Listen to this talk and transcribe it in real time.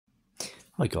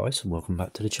Hi guys, and welcome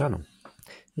back to the channel.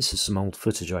 This is some old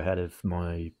footage I had of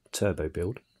my turbo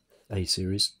build,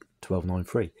 A-Series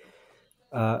 1293.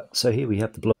 So here we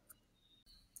have the block.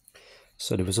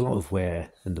 So there was a lot of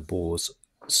wear in the bores,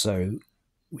 so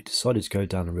we decided to go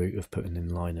down the route of putting in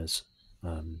liners.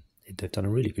 They've done a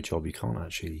really good job. You can't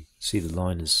actually see the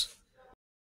liners.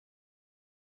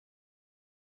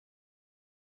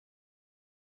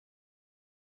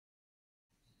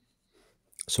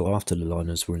 So after the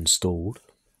liners were installed,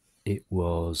 it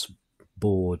was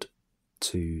bored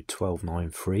to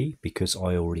 1293 because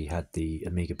I already had the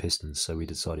Amiga pistons, so we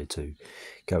decided to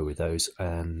go with those,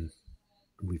 and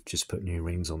we've just put new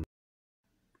rings on.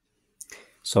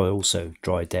 So I also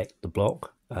dry decked the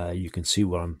block. You can see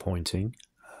where I'm pointing.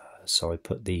 So I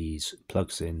put these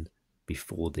plugs in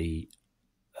before the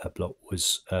block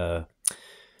was the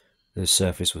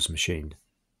surface was machined.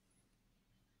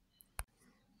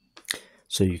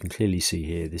 So you can clearly see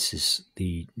here, this is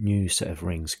the new set of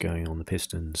rings going on the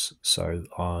pistons. So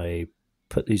I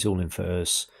put these all in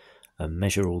first and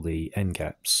measure all the end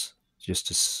gaps just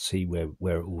to see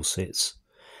where it all sits.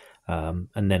 And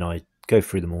then I go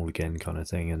through them all again kind of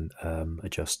thing and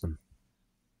adjust them.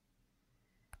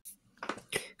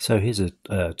 So here's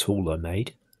a tool I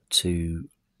made to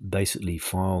basically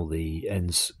file the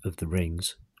ends of the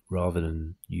rings rather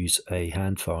than use a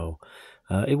hand file.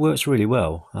 It works really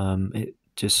well. It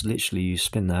just literally you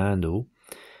spin the handle,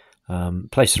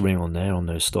 place the ring on there on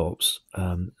those stops,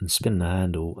 and spin the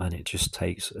handle, and it just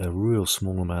takes a real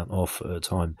small amount off at a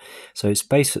time. So it's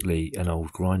basically an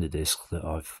old grinder disc that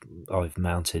I've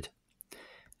mounted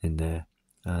in there,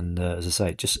 and as I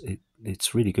say,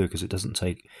 it's really good because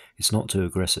it's not too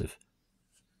aggressive.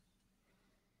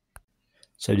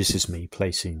 So this is me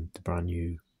placing the brand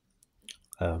new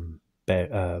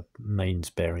mains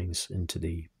bearings into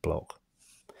the block.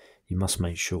 You must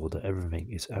make sure that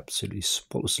everything is absolutely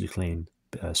spotlessly clean,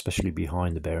 especially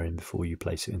behind the bearing, before you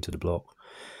place it into the block.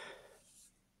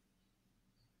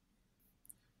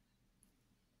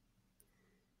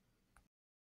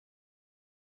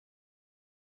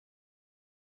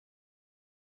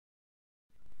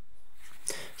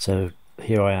 So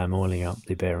here I am oiling up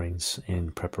the bearings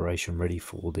in preparation, ready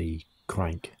for the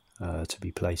crank to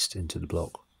be placed into the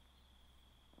block.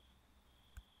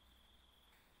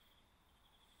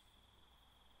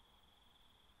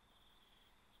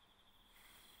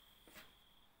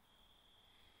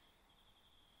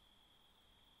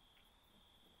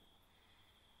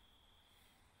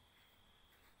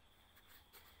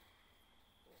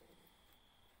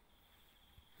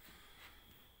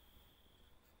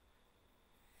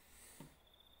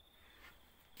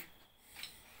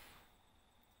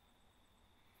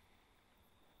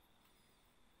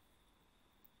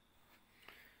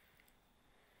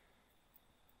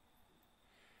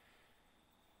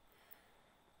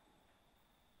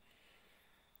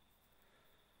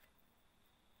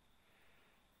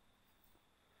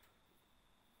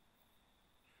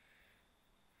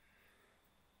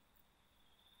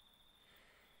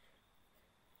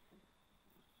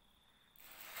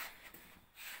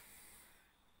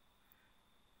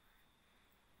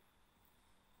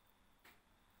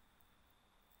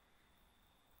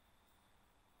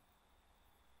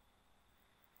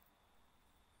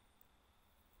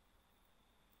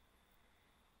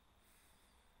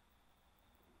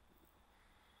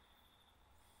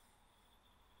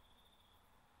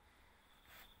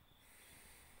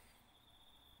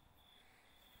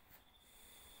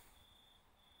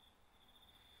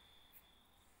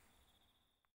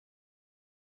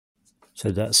 So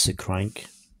that's the crank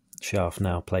shaft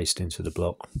now placed into the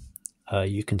block.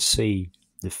 You can see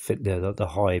the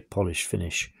high polish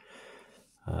finish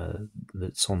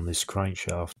that's on this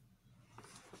crankshaft.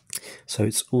 So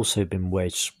it's also been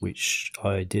wedged, which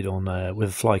I did on with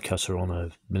a fly cutter on a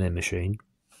milling machine.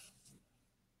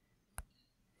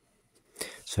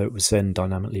 So it was then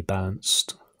dynamically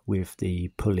balanced with the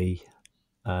pulley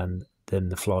and then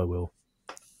the flywheel.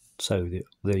 So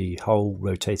the whole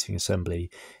rotating assembly,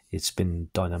 it's been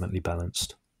dynamically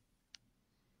balanced.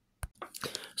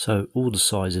 So all the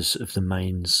sizes of the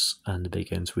mains and the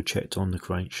big ends were checked on the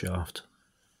crankshaft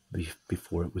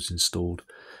before it was installed.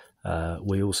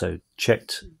 We also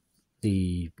checked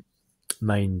the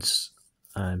mains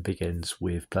and big ends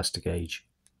with plastic gauge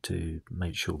to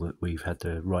make sure that we've had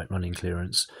the right running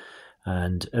clearance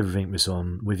and everything was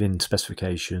on within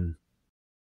specification.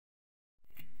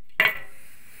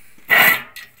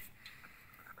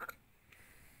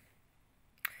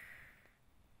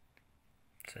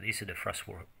 So these are the thrust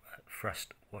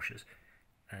washers,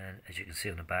 and as you can see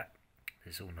on the back,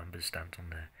 there's all numbers stamped on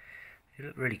there. If you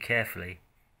look really carefully,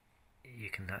 you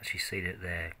can actually see that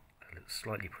they're looks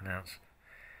slightly pronounced.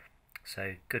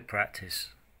 So good practice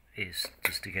is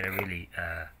just to get a really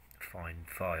fine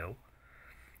file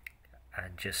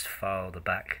and just file the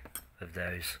back of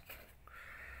those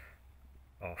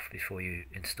off before you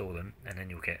install them, and then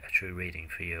you'll get a true reading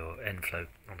for your end flow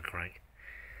on the crank.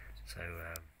 So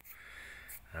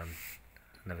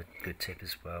another good tip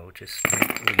as well, just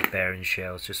make all your bearing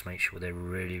shells, just make sure they're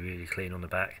really clean on the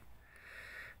back,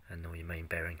 and all your main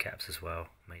bearing caps as well,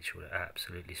 make sure they're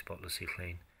absolutely spotlessly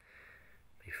clean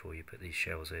before you put these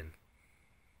shells in.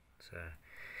 So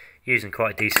using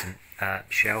quite a decent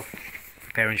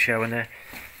bearing shell in there.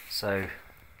 So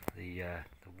the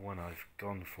one I've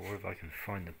gone for, if I can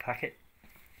find the packet,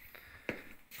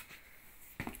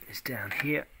 is down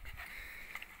here.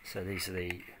 So these are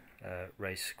the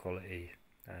race quality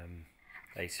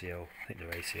ACL, I think they're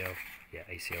ACL, yeah,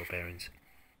 ACL bearings.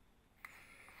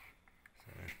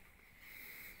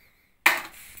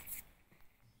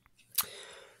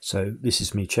 So this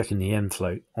is me checking the end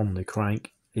float on the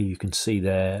crank. You can see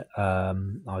there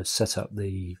I've set up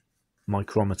the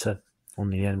micrometer on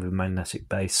the end with a magnetic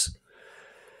base,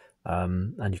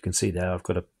 and you can see there I've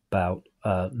got about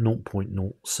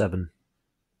 0.07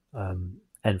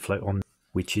 end float on,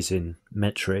 which is in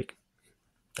metric,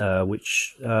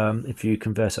 which if you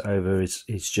convert it over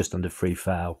is just under 3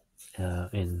 thou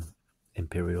in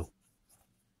imperial.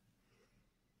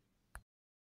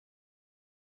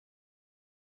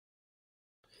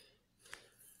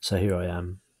 So here I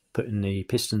am putting the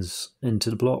pistons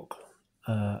into the block,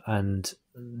 and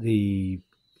the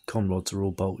con rods are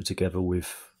all bolted together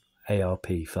with ARP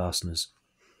fasteners.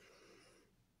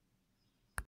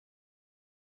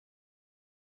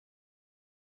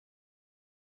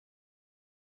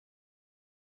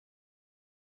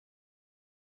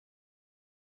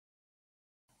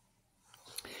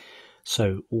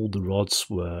 So all the rods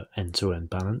were end-to-end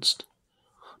balanced,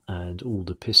 and all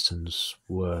the pistons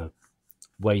were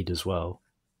weighed as well,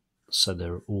 so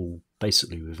they're all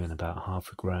basically within about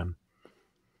 0.5 gram.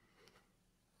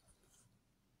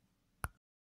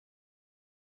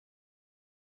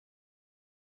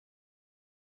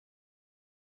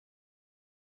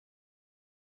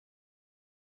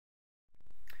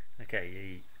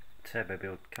 Okay, the turbo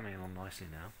build coming along nicely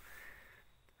now.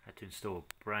 Had to install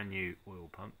a brand new oil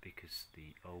pump because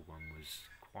the old one was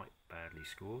quite badly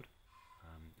scored.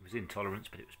 It was in tolerance,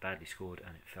 but it was badly scored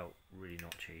and it felt really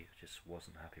notchy. I just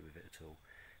wasn't happy with it at all.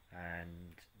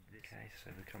 And okay,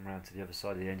 so we come around to the other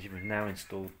side of the engine. We've now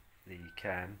installed the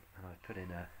cam, and I've put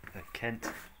in a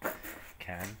Kent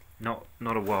cam, not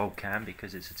a wild cam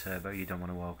because it's a turbo. You don't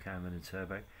want a wild cam in a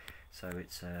turbo. So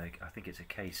it's I think it's a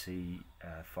KC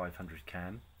 500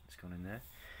 cam. It's gone in there,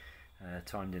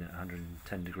 timed in at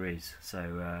 110 degrees.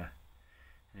 So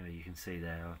anyway, you can see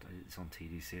there it's on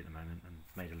TDC at the moment, and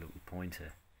made a little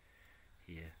pointer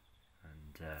here.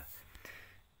 And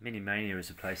Mini Mania is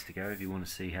a place to go if you want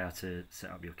to see how to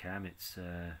set up your cam. It's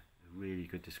a really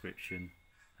good description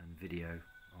and video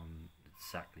on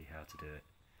exactly how to do it.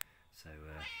 So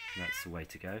that's the way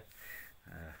to go.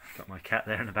 Got my cat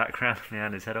there in the background,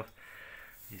 meowing his head off.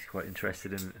 He's quite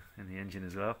interested in the engine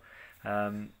as well.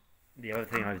 The other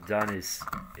thing I've done is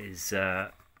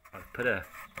I've put a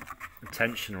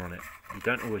tensioner on it. You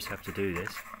don't always have to do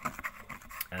this,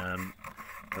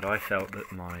 but I felt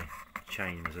that my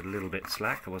chain was a little bit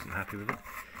slack. I wasn't happy with it,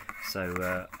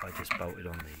 so I just bolted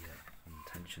on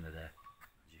the tensioner there,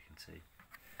 as you can see.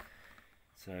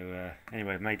 So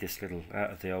anyway, I've made this little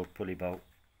out of the old pulley bolt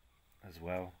as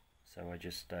well. So I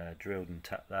just drilled and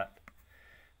tapped that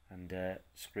and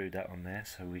screwed that on there,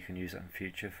 so we can use that in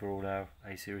future for all our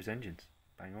A-series engines.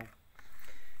 Bang on.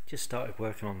 Just started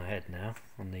working on the head now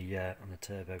on the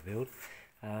turbo build.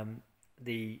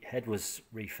 The head was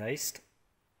refaced,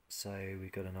 so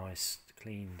we've got a nice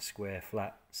clean square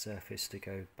flat surface to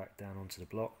go back down onto the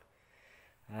block.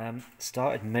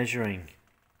 Started measuring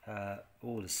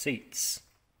all the seats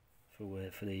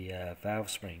for the valve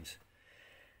springs,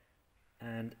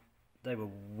 and they were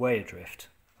way adrift.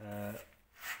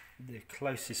 The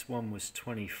closest one was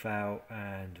 20 thou,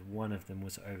 and one of them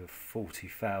was over 40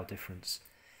 thou difference.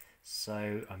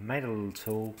 So I made a little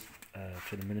tool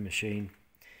for the mini machine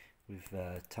with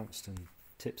tungsten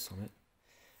tips on it,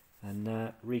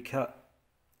 and recut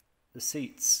the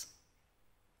seats.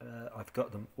 I've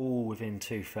got them all within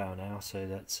 2 thou now, so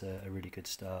that's a really good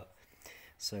start.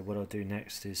 So what I'll do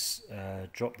next is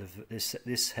drop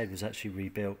this head was actually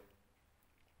rebuilt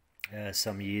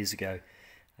some years ago,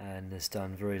 and has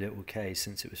done very little K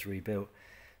since it was rebuilt.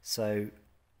 So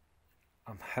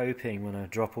I'm hoping when I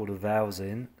drop all the valves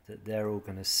in that they're all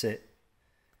going to sit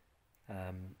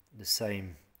the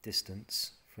same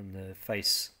distance from the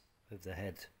face of the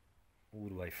head all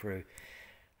the way through.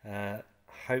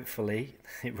 Hopefully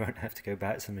it won't have to go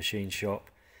back to the machine shop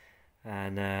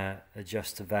and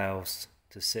adjust the valves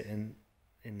to sit in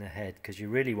the head, because you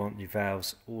really want your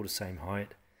valves all the same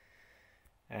height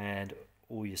and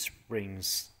all your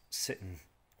springs sitting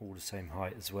all the same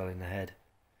height as well in the head.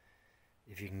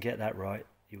 If you can get that right,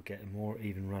 you'll get a more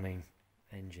even running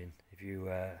engine. If you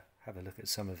have a look at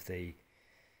some of the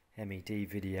MED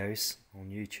videos on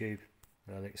YouTube,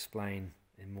 they'll explain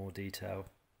in more detail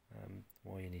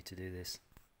why you need to do this.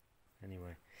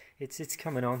 Anyway, it's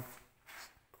coming on.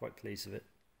 Quite pleased with it.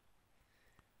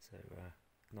 So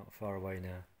not far away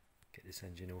now. Get this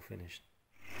engine all finished.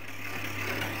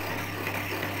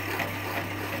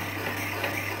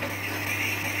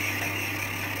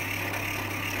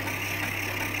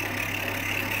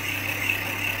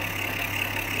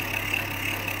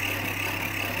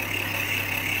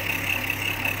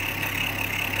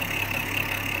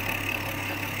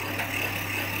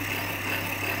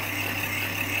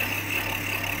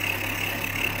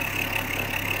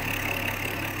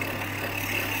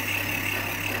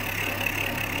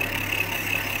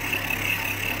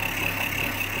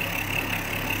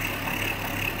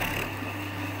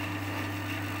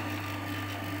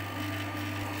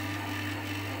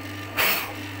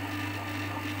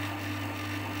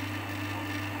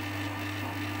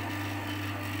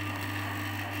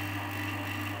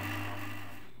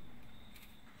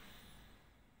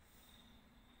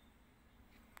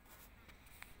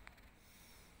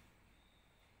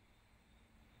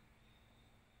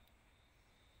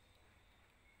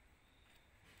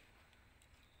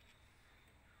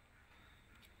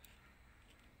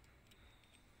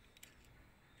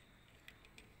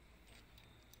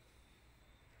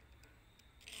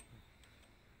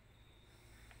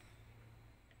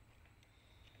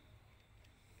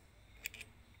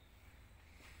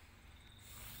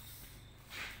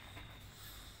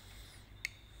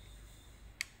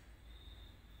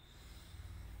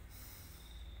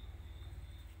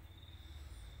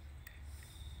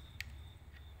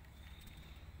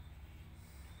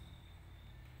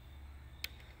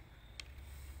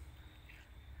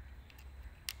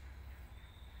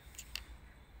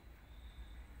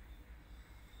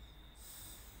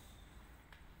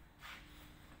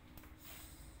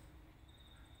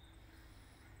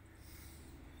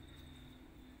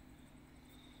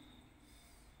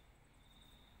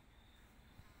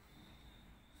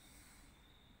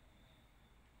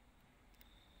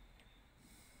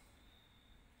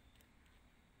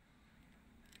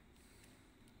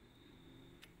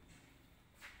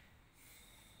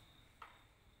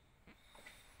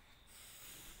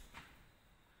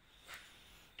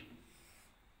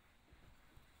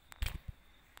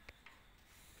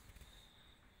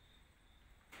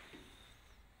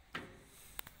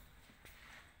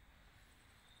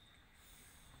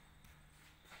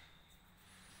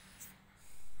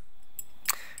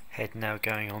 Head now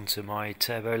going on to my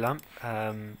turbo lamp.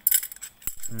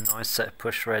 Nice set of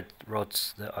push red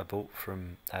rods that I bought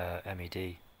from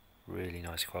MED. Really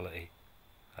nice quality.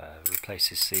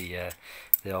 Replaces the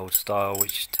old style,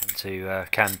 which tend to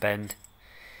can bend.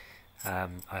 I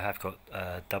have got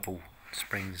double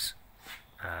springs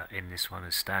in this one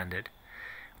as standard,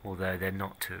 although they're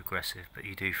not too aggressive, but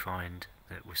you do find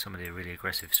that with some of the really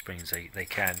aggressive springs they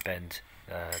can bend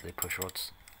the push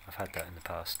rods. I've had that in the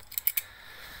past.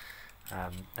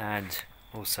 And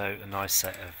also a nice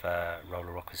set of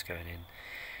roller rockers going in,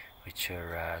 which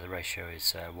are the ratio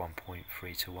is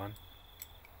 1.3 to 1.